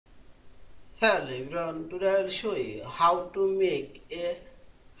Hello everyone, today I will show you how to make a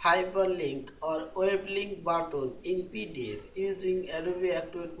hyperlink or web link button in PDF using Adobe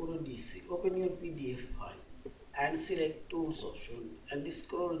Acrobat Pro DC. Open your PDF file and select Tools option and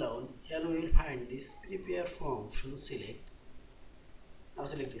scroll down. Here you will find this Prepare Form option. Select. Now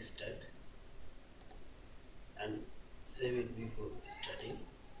select Start and save it before starting.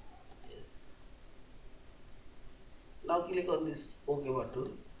 Yes. Now click on this OK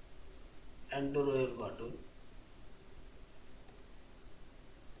button and Web button.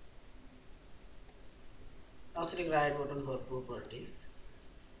 Now select right button for properties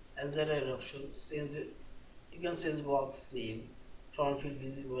and the right option. You can change box name from field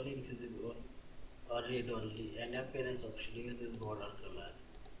visible, invisible or read only, and appearance option. You can change border color.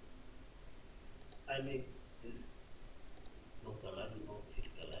 I make this no color, no fill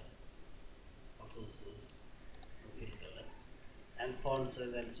color. Also choose no fill color. And font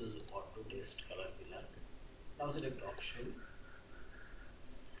size I'll choose auto text color black. Now select option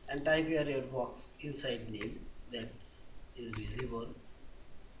and type here your box inside name that is visible.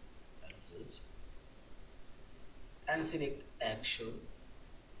 I'll choose and select action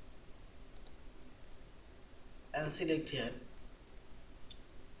and select here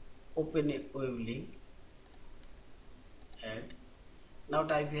open a web link. Add. Now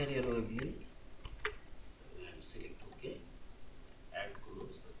type here your web link. So and select OK. Add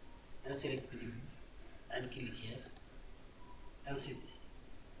close and select preview and click here and see this.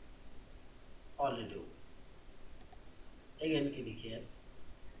 Already open. Again click here.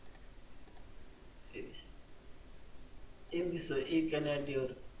 See this. In this way you can add your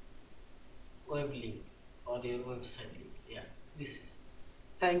web link or your website link. Yeah, this is.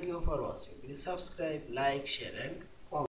 Thank you for watching. Please subscribe, like, share and